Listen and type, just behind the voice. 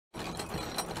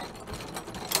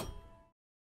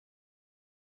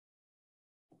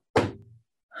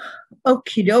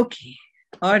Okie dokie,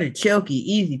 artichoke,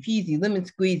 easy peasy, lemon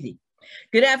squeezy.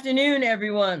 Good afternoon,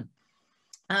 everyone.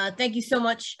 Thank you so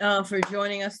much for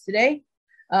joining us today.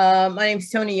 My name is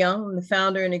Tony Young. I'm the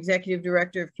founder and executive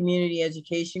director of Community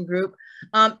Education Group.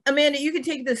 Amanda, you can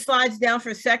take the slides down for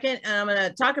a second, and I'm going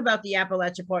to talk about the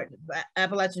Appalachian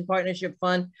Partnership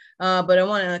Fund, but I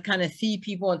want to kind of see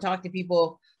people and talk to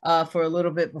people for a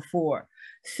little bit before.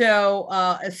 So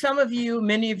as some of you,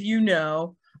 many of you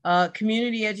know,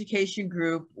 Community Education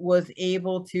Group was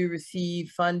able to receive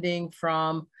funding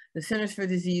from the Centers for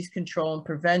Disease Control and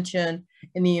Prevention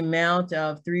in the amount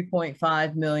of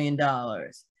 $3.5 million.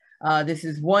 This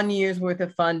is 1 year's worth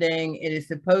of funding. It is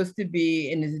supposed to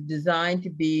be and is designed to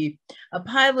be a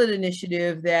pilot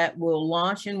initiative that will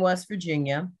launch in West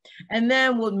Virginia and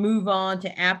then will move on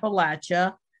to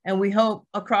Appalachia, and we hope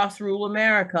across rural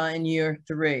America in year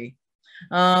 3.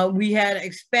 We had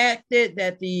expected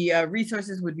that the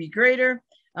resources would be greater,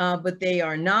 but they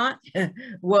are not.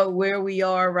 Where we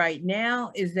are right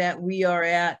now is that we are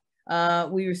at,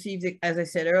 we received, as I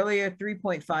said earlier,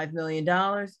 $3.5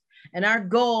 million. And our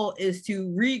goal is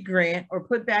to re-grant or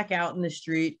put back out in the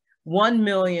street 1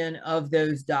 million of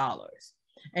those dollars.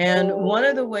 And one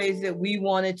of the ways that we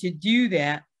wanted to do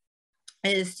that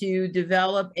is to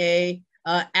develop a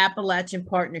Appalachian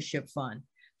Partnership Fund.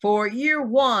 For year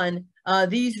 1,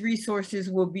 these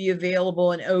resources will be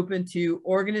available and open to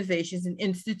organizations and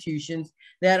institutions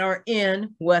that are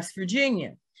in West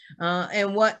Virginia.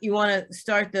 And what you want to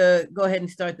start go ahead and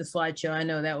start the slideshow. I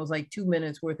know that was like 2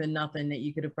 minutes worth of nothing that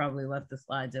you could have probably left the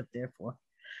slides up there for.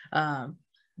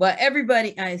 But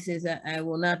everybody, I says I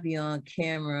will not be on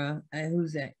camera.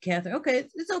 Who's that? Catherine. Okay,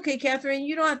 it's okay, Catherine.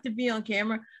 You don't have to be on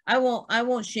camera. I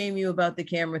won't shame you about the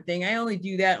camera thing. I only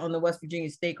do that on the West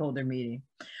Virginia stakeholder meeting.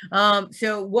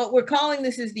 So what we're calling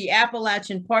this is the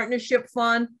Appalachian Partnership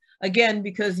Fund. Again,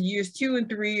 because years 2 and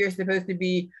 3 are supposed to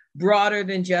be broader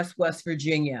than just West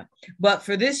Virginia. But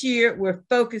for this year, we're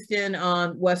focused in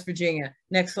on West Virginia.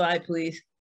 Next slide, please.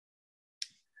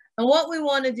 And what we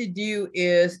wanted to do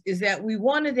is that we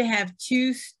wanted to have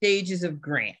 2 stages of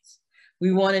grants.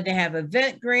 We wanted to have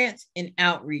event grants and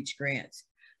outreach grants.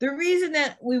 The reason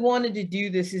that we wanted to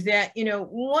do this is that, you know,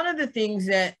 one of the things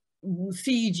that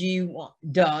CEG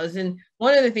does, and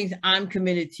one of the things I'm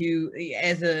committed to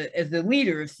as the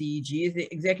leader of CEG, as the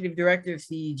executive director of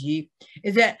CEG,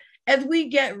 is that as we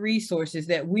get resources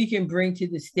that we can bring to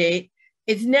the state,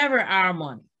 it's never our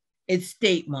money. It's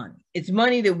state money. It's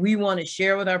money that we want to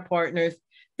share with our partners,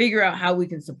 figure out how we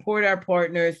can support our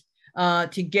partners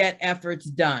to get efforts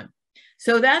done.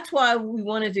 So that's why we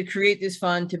wanted to create this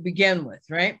fund to begin with,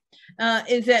 right?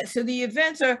 Is that so the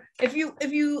events are, if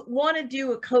you want to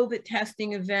do a COVID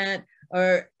testing event,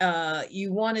 or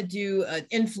you want to do an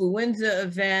influenza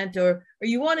event, or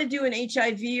you want to do an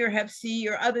HIV or Hep C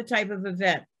or other type of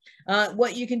event,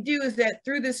 what you can do is that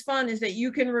through this fund is that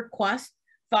you can request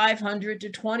 $500 to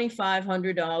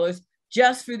 $2,500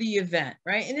 just for the event,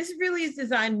 right? And this really is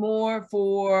designed more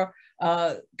for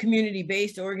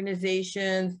community-based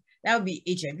organizations. That would be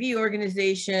HIV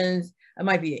organizations. It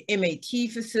might be an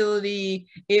MAT facility.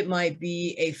 It might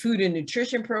be a food and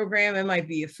nutrition program. It might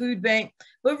be a food bank.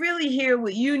 But really here,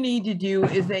 what you need to do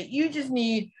is that you just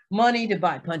need money to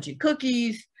buy punch and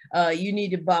cookies. You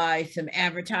need to buy some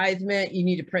advertisement. You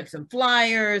need to print some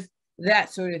flyers,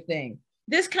 that sort of thing.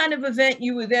 This kind of event,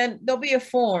 there'll be a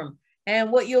form.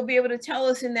 And what you'll be able to tell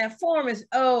us in that form is,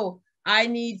 oh, I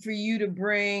need for you to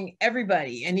bring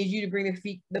everybody. I need you to bring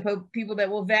the people that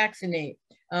will vaccinate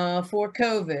for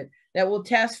COVID, that will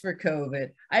test for COVID.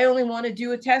 I only want to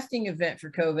do a testing event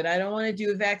for COVID. I don't want to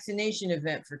do a vaccination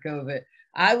event for COVID.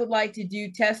 I would like to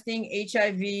do testing,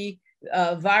 HIV,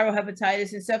 viral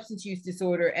hepatitis, and substance use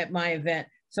disorder at my event.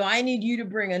 So I need you to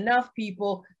bring enough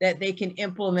people that they can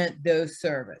implement those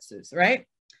services, right?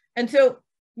 And so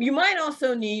you might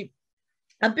also need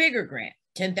a bigger grant,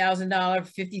 $10,000,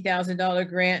 $50,000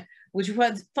 grant, which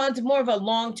funds more of a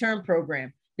long-term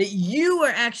program that you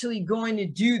are actually going to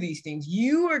do these things.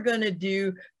 You are going to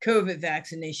do COVID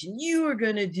vaccination. You are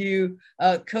going to do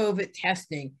COVID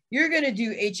testing. You're going to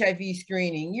do HIV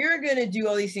screening. You're going to do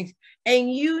all these things.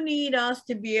 And you need us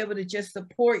to be able to just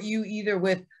support you either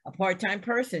with a part-time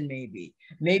person, maybe.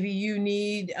 Maybe you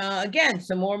need, again,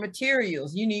 some more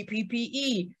materials. You need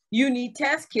PPE. You need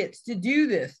test kits to do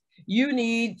this. You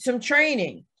need some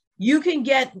training. You can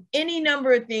get any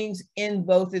number of things in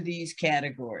both of these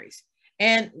categories.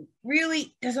 And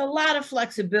really, there's a lot of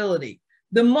flexibility.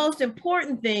 The most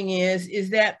important thing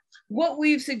is that what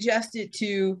we've suggested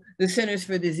to the Centers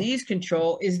for Disease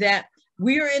Control is that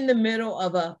we are in the middle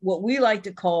of what we like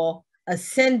to call a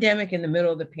syndemic in the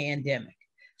middle of the pandemic.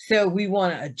 So we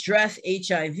want to address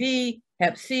HIV,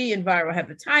 Hep C, and viral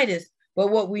hepatitis.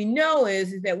 But what we know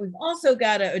is that we've also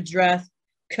got to address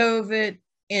COVID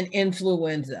and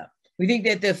influenza. We think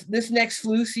that this next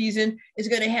flu season is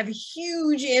going to have a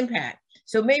huge impact.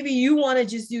 So maybe you want to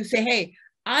just say, hey,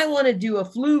 I want to do a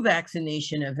flu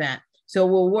vaccination event. So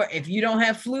we'll work, if you don't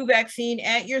have flu vaccine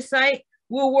at your site,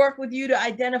 we'll work with you to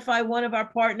identify one of our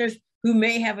partners who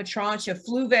may have a tranche of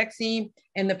flu vaccine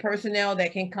and the personnel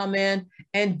that can come in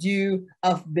and do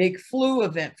a big flu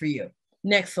event for you.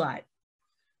 Next slide.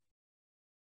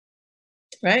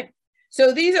 Right?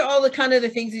 So these are all the kind of the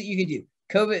things that you can do.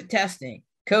 COVID testing,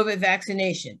 COVID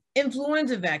vaccination,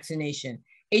 influenza vaccination,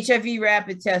 HIV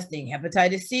rapid testing,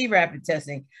 hepatitis C rapid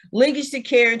testing, linkage to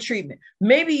care and treatment.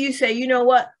 Maybe you say, you know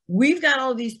what, we've got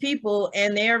all these people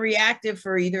and they're reactive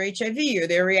for either HIV or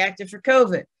they're reactive for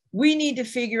COVID. We need to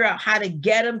figure out how to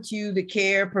get them to the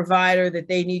care provider that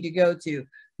they need to go to.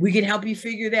 We can help you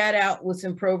figure that out with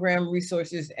some program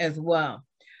resources as well.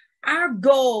 Our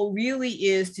goal really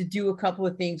is to do a couple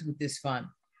of things with this fund.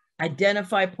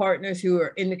 Identify partners who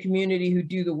are in the community who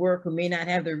do the work, who may not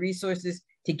have the resources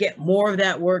to get more of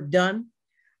that work done.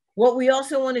 What we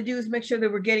also want to do is make sure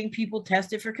that we're getting people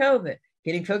tested for COVID,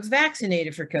 getting folks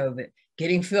vaccinated for COVID,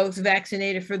 getting folks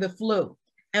vaccinated for the flu.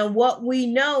 And what we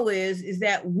know is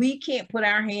that we can't put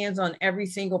our hands on every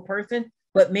single person,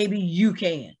 but maybe you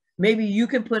can. Maybe you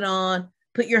can put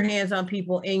your hands on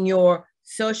people in your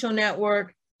social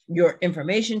network, your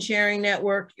information sharing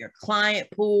network, your client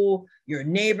pool, your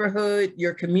neighborhood,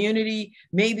 your community.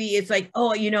 Maybe it's like,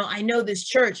 oh, you know, I know this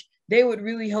church, they would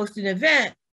really host an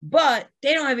event, but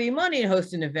they don't have any money to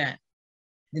host an event.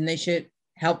 Then they should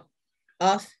help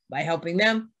us by helping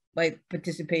them by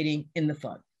participating in the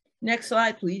fund. Next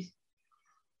slide, please.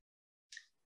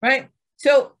 Right.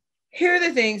 So here are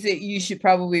the things that you should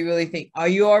probably really think. Are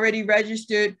you already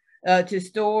registered to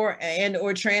store and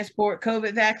or transport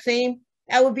COVID vaccine?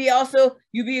 That would be also,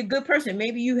 you'd be a good person.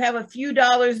 Maybe you have a few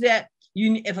dollars that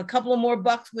if a couple of more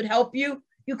bucks would help you,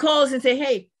 you call us and say,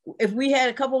 hey, if we had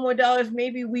a couple more dollars,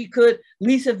 maybe we could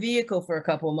lease a vehicle for a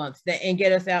couple of months and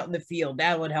get us out in the field.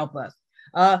 That would help us.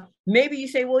 Maybe you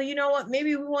say, well, you know what,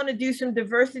 maybe we want to do some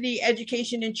diversity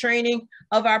education and training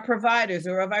of our providers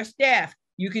or of our staff.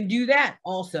 You can do that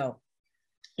also.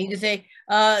 You can say,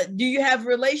 do you have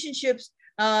relationships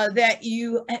that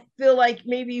you feel like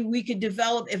maybe we could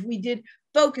develop if we did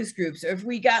focus groups, or if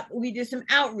we did some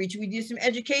outreach, we did some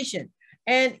education.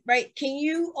 And right, can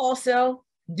you also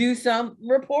do some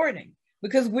reporting?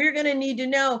 Because we're going to need to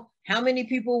know how many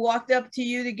people walked up to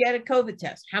you to get a COVID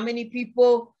test, how many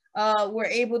people were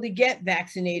able to get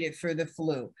vaccinated for the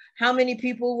flu, how many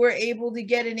people were able to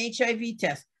get an HIV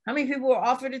test, how many people were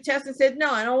offered a test and said, no,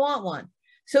 I don't want one.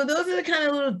 So those are the kind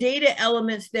of little data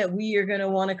elements that we are going to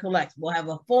want to collect. We'll have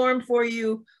a form for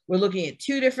you. We're looking at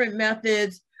 2 different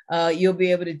methods. You'll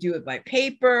be able to do it by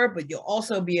paper, but you'll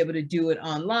also be able to do it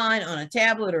online on a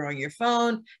tablet or on your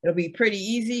phone. It'll be pretty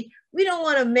easy. We don't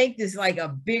want to make this like a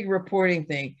big reporting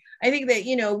thing. I think that,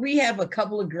 you know, we have a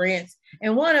couple of grants,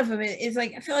 and one of them is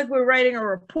like, I feel like we're writing a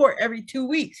report every 2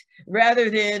 weeks rather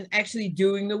than actually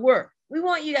doing the work. We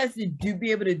want you guys to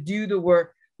be able to do the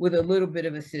work with a little bit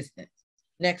of assistance.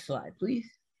 Next slide, please.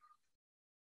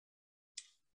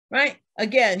 Right.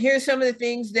 Again, here's some of the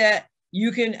things that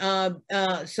you can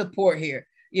support here.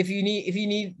 If you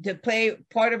need to pay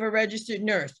part of a registered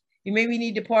nurse, you maybe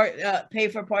need to pay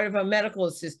for part of a medical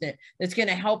assistant that's going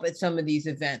to help at some of these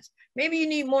events. Maybe you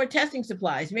need more testing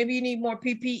supplies. Maybe you need more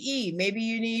PPE. Maybe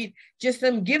you need just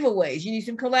some giveaways. You need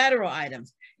some collateral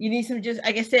items. You need some, just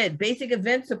like I said, basic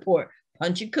event support,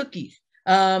 punch and cookies.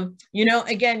 You know,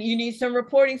 again, you need some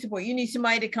reporting support. You need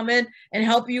somebody to come in and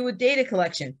help you with data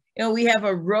collection. You know, we have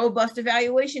a robust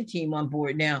evaluation team on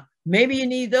board now. Maybe you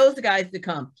need those guys to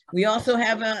come. We also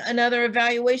have another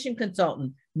evaluation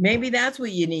consultant. Maybe that's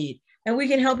what you need. And we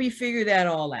can help you figure that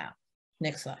all out.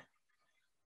 Next slide.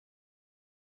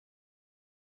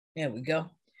 There we go.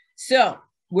 So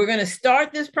we're going to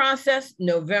start this process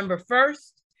November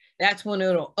 1st. That's when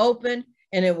it'll open.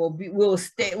 And it will be,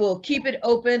 we'll keep it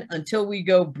open until we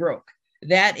go broke.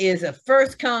 That is a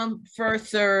first come, first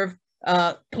serve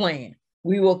plan.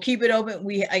 We will keep it open.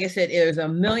 Like I said, there's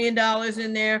 $1 million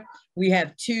in there. We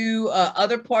have 2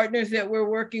 other partners that we're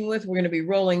working with. We're going to be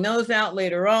rolling those out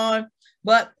later on,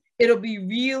 but it'll be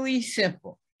really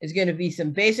simple. It's going to be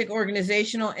some basic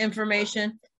organizational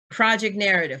information, project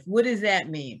narrative. What does that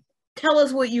mean? Tell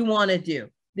us what you want to do.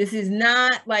 This is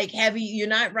not like heavy. You're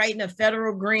not writing a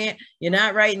federal grant. You're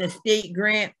not writing a state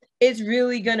grant. It's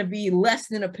really going to be less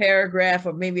than a paragraph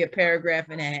or maybe a paragraph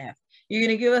and a half. You're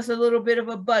going to give us a little bit of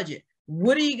a budget.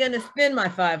 What are you going to spend my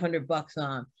 $500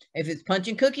 on? If it's punch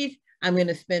and cookies, I'm going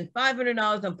to spend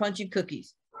 $500 on punch and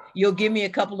cookies. You'll give me a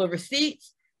couple of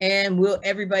receipts and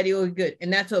everybody will be good.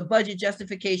 And that's what budget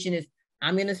justification is.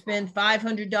 I'm going to spend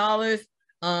 $500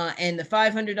 and the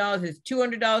 $500 is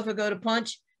 $200 will go to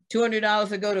punch,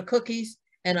 $200 will go to cookies,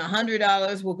 and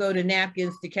 $100 will go to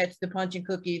napkins to catch the punch and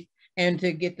cookies and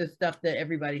to get the stuff that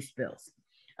everybody spills.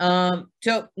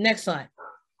 So next slide.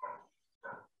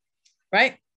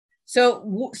 Right?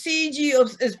 So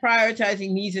CEG is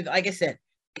prioritizing needs of, like I said,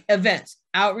 events,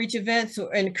 outreach events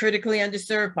and critically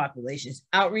underserved populations,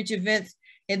 outreach events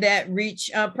and that reach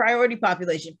priority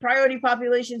population. Priority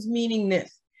populations meaning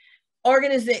this.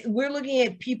 We're looking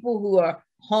at people who are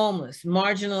homeless,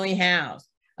 marginally housed,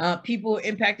 people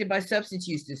impacted by substance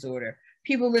use disorder,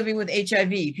 people living with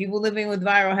HIV, people living with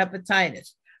viral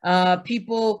hepatitis,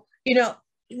 people, you know,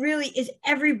 really it's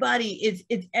everybody.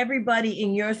 It's everybody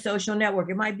in your social network.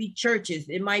 It might be churches.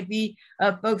 It might be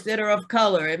folks that are of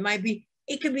color.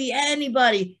 It could be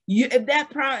anybody. If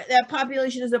that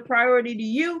population is a priority to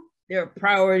you, they're a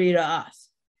priority to us,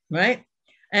 right?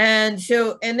 And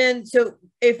so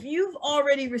if you've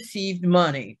already received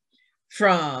money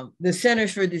from the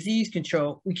Centers for Disease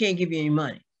Control, we can't give you any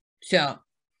money. So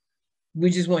we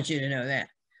just want you to know that.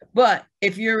 But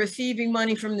if you're receiving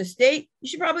money from the state, you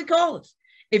should probably call us.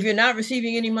 If you're not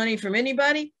receiving any money from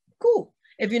anybody, cool.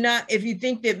 If you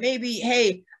think that maybe,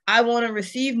 hey, I want to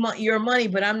receive your money,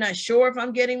 but I'm not sure if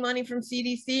I'm getting money from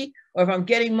CDC or if I'm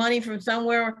getting money from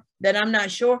somewhere that I'm not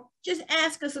sure, just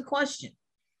ask us a question.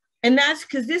 And that's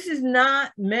because this is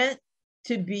not meant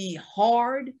to be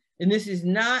hard, and this is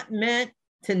not meant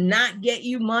to not get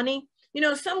you money. You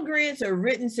know, some grants are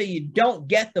written so you don't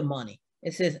get the money.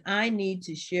 It says, I need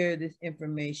to share this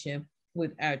information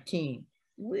with our team.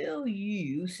 Will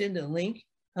you send a link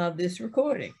of this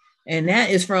recording? And that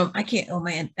is from, I can't, oh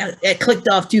man, that clicked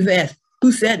off too fast.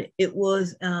 Who said it? It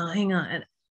was, hang on,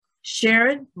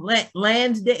 Sharon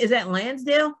Lansdale. Is that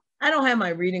Lansdale? I don't have my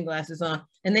reading glasses on,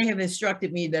 and they have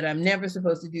instructed me that I'm never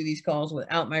supposed to do these calls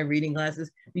without my reading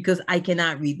glasses because I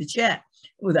cannot read the chat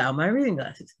without my reading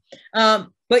glasses.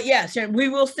 But yeah, Sharon, we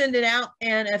will send it out,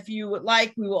 and if you would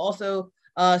like, we will also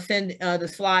send the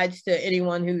slides to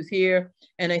anyone who's here.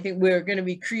 And I think we're going to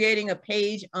be creating a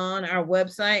page on our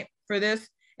website for this,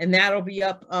 and that'll be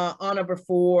up on or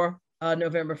before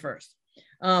November 1st.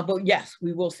 But yes,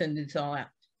 we will send it all out.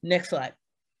 Next slide.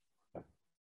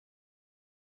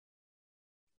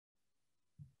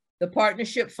 The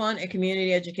Partnership Fund and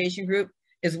Community Education Group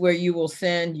is where you will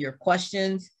send your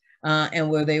questions and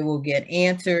where they will get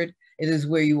answered. It is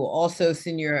where you will also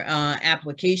send your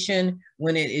application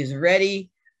when it is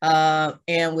ready.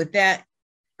 And with that,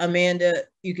 Amanda,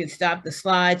 you can stop the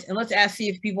slides and let's see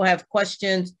if people have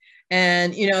questions.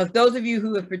 And, you know, if those of you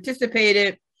who have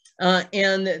participated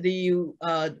in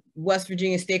the West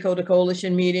Virginia Stakeholder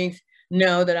Coalition meetings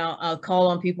know that I'll call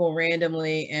on people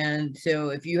randomly. And so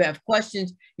if you have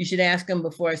questions, you should ask them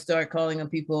before I start calling on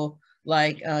people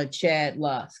like Chad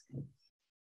Lusk.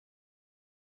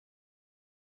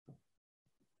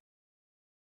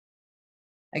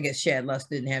 I guess Chad Lusk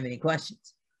didn't have any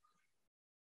questions.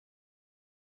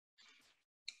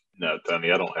 No, Tony,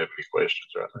 I don't have any questions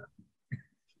right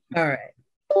now. All right.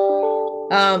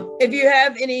 If you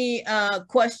have any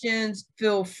questions,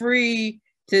 feel free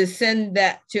to send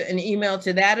that to an email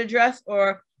to that address,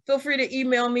 or feel free to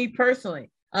email me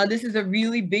personally. This is a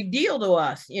really big deal to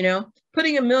us. You know,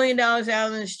 putting $1 million out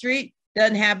on the street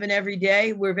doesn't happen every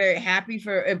day. We're very happy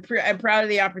for and proud of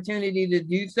the opportunity to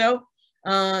do so.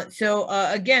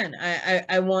 Again,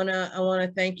 I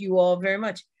wanna thank you all very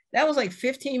much. That was like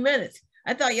 15 minutes.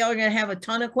 I thought y'all were gonna have a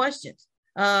ton of questions.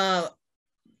 I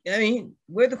mean,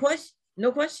 where the questions?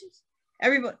 No questions?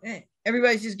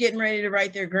 Everybody's just getting ready to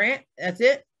write their grant. That's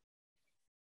it.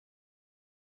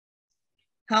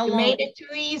 How long? You made it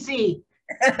too easy.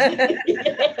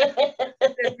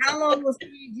 How long will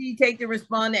CEG take to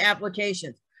respond to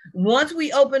applications? Once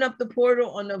we open up the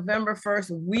portal on November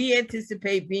 1st, we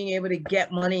anticipate being able to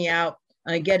get money out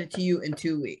and get it to you in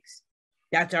 2 weeks.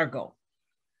 That's our goal.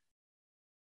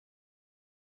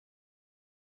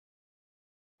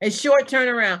 A short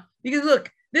turnaround, because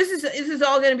look, this is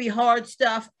all going to be hard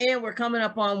stuff, and we're coming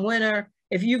up on winter.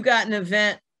 If you've got an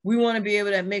event, we want to be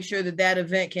able to make sure that that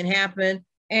event can happen.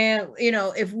 And you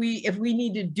know, if we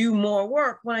need to do more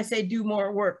work, when I say do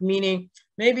more work, meaning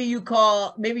maybe your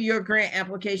grant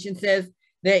application says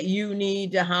that you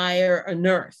need to hire a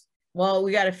nurse. Well,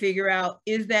 we got to figure out,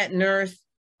 is that nurse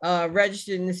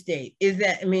registered in the state? Is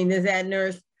that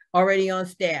nurse already on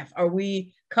staff? Are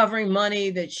we covering money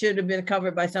that should have been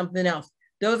covered by something else?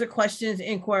 Those are questions,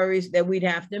 inquiries that we'd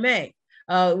have to make.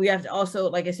 We have to also,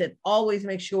 like I said, always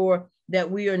make sure that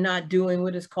we are not doing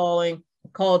what is called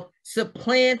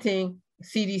supplanting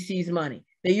CDC's money,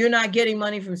 that you're not getting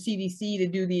money from CDC to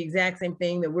do the exact same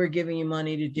thing that we're giving you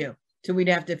money to do. So we'd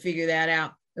have to figure that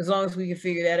out. As long as we can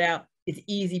figure that out, it's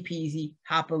easy peasy,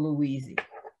 hoppa Louise.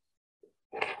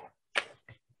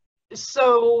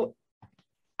 So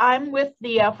I'm with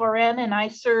the FRN and I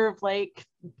serve like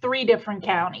 3 different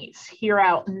counties here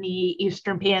out in the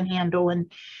Eastern Panhandle.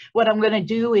 And what I'm going to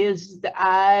do is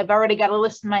I've already got a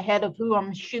list in my head of who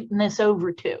I'm shooting this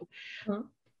over to. Mm-hmm.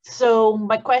 So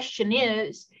my question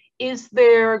is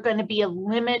there going to be a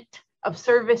limit of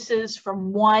services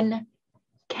from one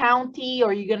county? Or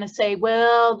are you going to say,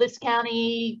 well, this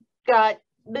county got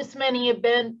this many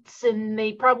events and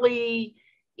they probably,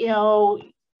 you know,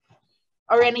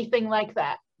 or anything like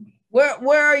that?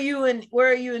 Where are you in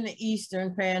the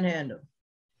Eastern Panhandle?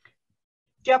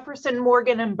 Jefferson,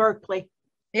 Morgan, and Berkeley.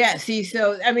 Yeah, see,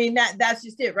 so I mean that's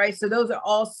just it, right? So those are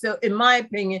also, in my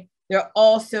opinion, they're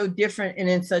all so different and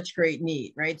in such great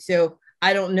need, right? So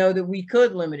I don't know that we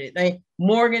could limit it.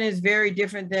 Morgan is very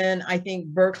different than, I think,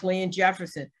 Berkeley and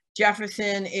Jefferson.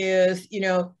 Jefferson is, you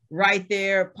know, right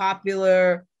there,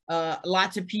 popular,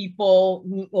 lots of people.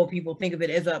 Well, people think of it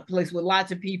as a place with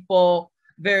lots of people,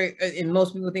 and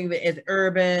most people think of it as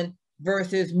urban,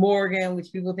 versus Morgan,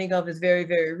 which people think of as very,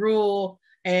 very rural.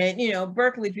 And, you know,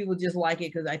 Berkeley, people just like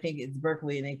it because I think it's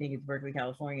Berkeley and they think it's Berkeley,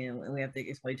 California, and we have to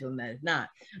explain to them that it's not.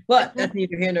 But that's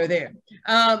neither here nor there.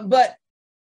 But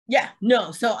yeah,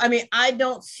 no. So, I mean, I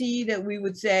don't see that we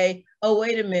would say, oh,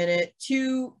 wait a minute,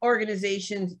 2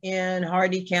 organizations in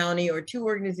Hardy County or 2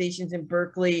 organizations in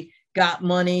Berkeley got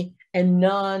money and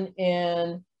none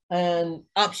in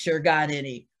Upshur got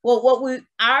any. Well,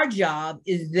 our job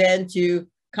is then to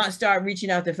start reaching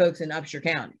out to folks in Upshur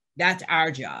County. That's our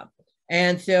job.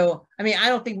 And so, I mean, I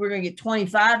don't think we're going to get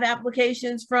 25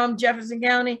 applications from Jefferson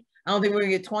County. I don't think we're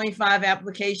going to get 25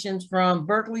 applications from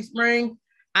Berkeley Springs.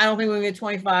 I don't think we're going to get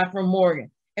 25 from Morgan.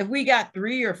 If we got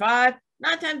 3 or 5,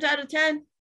 9 times out of 10,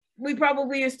 we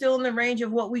probably are still in the range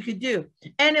of what we could do.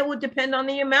 And it would depend on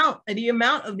the amount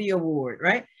of the award,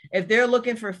 right? If they're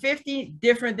looking for 50,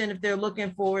 different than if they're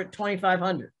looking for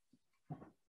 2,500.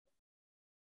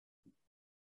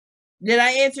 Did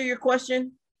I answer your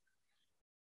question?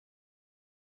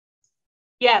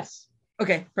 Yes.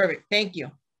 Okay, perfect. Thank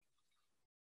you.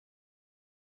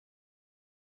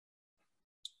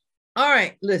 All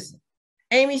right, listen.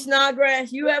 Amy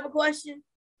Snodgrass, you have a question?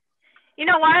 You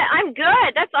know what? I'm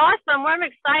good. That's awesome. I'm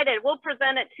excited. We'll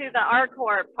present it to the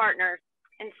RCOR partners,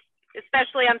 and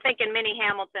especially I'm thinking Minnie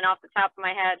Hamilton off the top of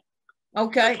my head.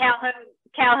 Okay. So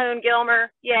Calhoun,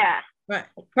 Gilmer. Yeah. Right.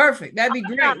 Perfect. That'd be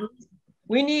great.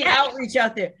 We need outreach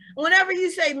out there. Whenever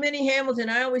you say Minnie Hamilton,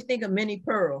 I always think of Minnie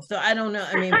Pearl. So I don't know.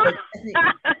 I mean,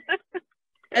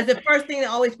 that's the first thing that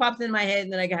always pops in my head,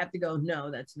 and then I have to go,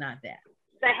 no, that's not that.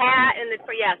 The hat and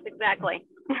yes, exactly.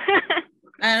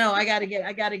 I know. I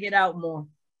gotta get out more.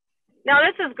 No,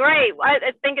 this is great.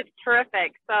 I think it's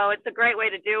terrific. So it's a great way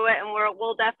to do it, and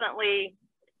we'll definitely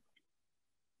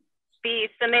be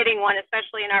submitting one,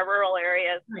 especially in our rural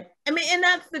areas. Right. I mean, and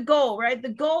that's the goal, right? The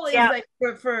goal is like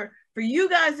for you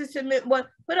guys to submit one,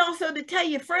 but also to tell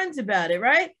your friends about it,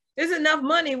 right? There's enough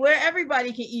money where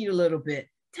everybody can eat a little bit.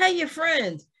 Tell your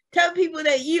friends. Tell people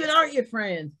that even aren't your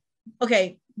friends.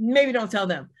 Okay, maybe don't tell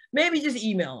them. Maybe just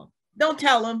email them. Don't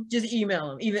tell them, just email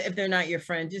them, even if they're not your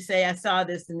friend. Just say, I saw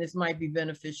this and this might be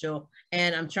beneficial,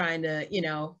 and I'm trying to, you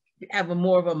know, have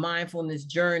more of a mindfulness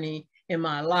journey in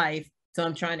my life. So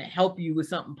I'm trying to help you with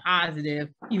something positive,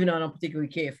 even though I don't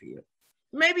particularly care for you.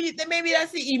 Maybe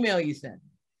that's the email you send.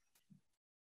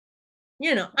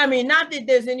 You know, I mean, not that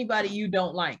there's anybody you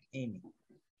don't like, Amy.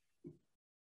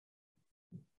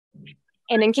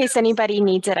 And in case anybody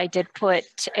needs it, I did put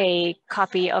a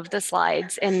copy of the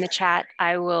slides in the chat.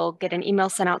 I will get an email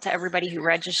sent out to everybody who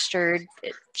registered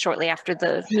shortly after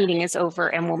the meeting is over,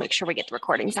 and we'll make sure we get the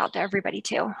recordings out to everybody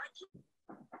too.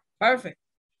 Perfect.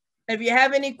 If you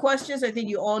have any questions, I think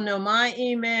you all know my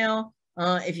email.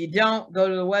 If you don't, go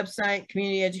to the website,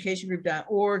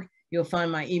 communityeducationgroup.org. You'll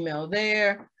find my email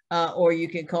there. Or you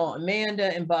can call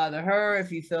Amanda and bother her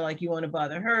if you feel like you want to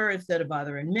bother her instead of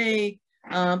bothering me.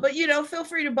 But, you know, feel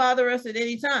free to bother us at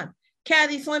any time.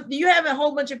 Kathy Slim, do you have a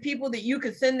whole bunch of people that you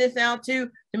could send this out to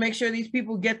make sure these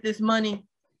people get this money?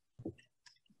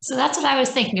 So that's what I was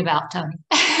thinking about, Tony.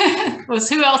 Was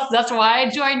who else? That's why I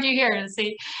joined you here, to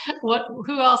see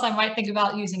who else I might think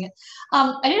about using it.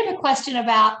 I did have a question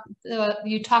about,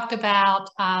 you talked about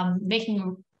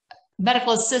making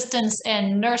medical assistants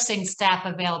and nursing staff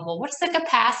available. What's the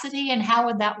capacity and how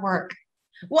would that work?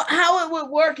 Well, how it would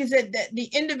work is that the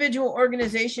individual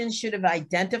organizations should have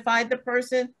identified the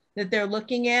person that they're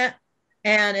looking at.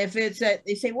 And if it's that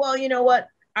they say, well, you know what,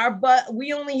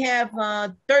 we only have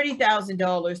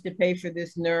 $30,000 to pay for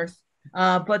this nurse.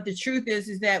 But the truth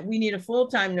is that we need a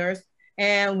full-time nurse,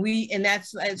 and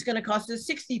it's going to cost us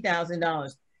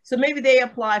 $60,000. So maybe they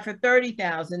apply for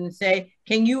 $30,000 and say,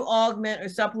 can you augment or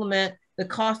supplement the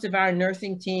cost of our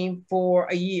nursing team for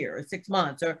a year or 6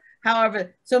 months or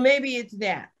however? So maybe it's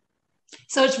that.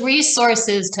 So it's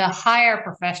resources to hire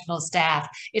professional staff.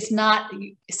 It's not,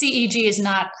 CEG is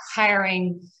not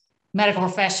hiring medical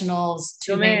professionals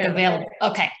to make available.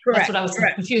 Okay, correct, that's what I was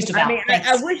confused about.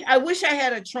 I mean, I wish I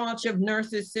had a tranche of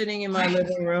nurses sitting in my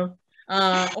living room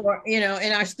or, you know,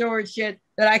 in our storage shed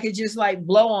that I could just like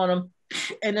blow on them.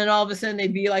 And then all of a sudden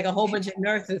they'd be like a whole bunch of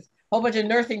nurses, whole bunch of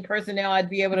nursing personnel I'd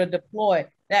be able to deploy.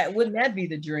 Wouldn't that be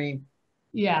the dream?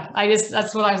 Yeah,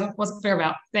 that's what I wasn't clear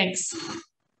about. Thanks.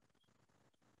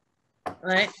 All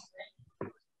right.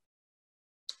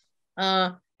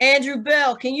 Andrew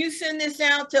Bell, can you send this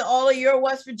out to all of your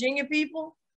West Virginia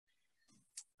people?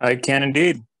 I can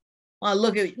indeed. Oh,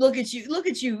 look at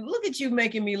you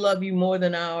making me love you more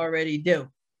than I already do.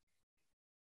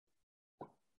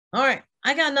 All right,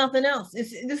 I got nothing else.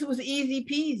 This was easy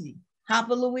peasy,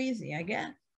 Hopper Louise, I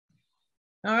guess.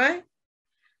 All right.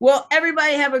 Well,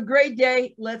 everybody have a great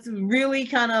day. Let's really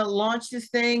kind of launch this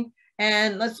thing,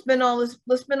 and let's spend all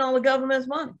the government's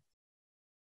money.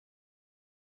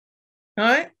 All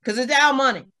right, because it's our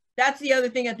money. That's the other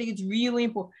thing I think it's really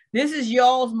important. This is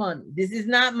y'all's money. This is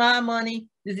not my money.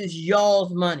 This is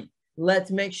y'all's money. Let's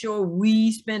make sure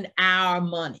we spend our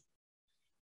money.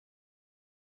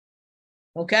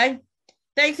 Okay?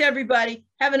 Thanks, everybody.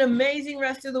 Have an amazing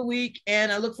rest of the week,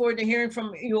 and I look forward to hearing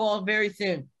from you all very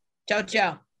soon. Ciao,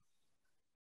 ciao.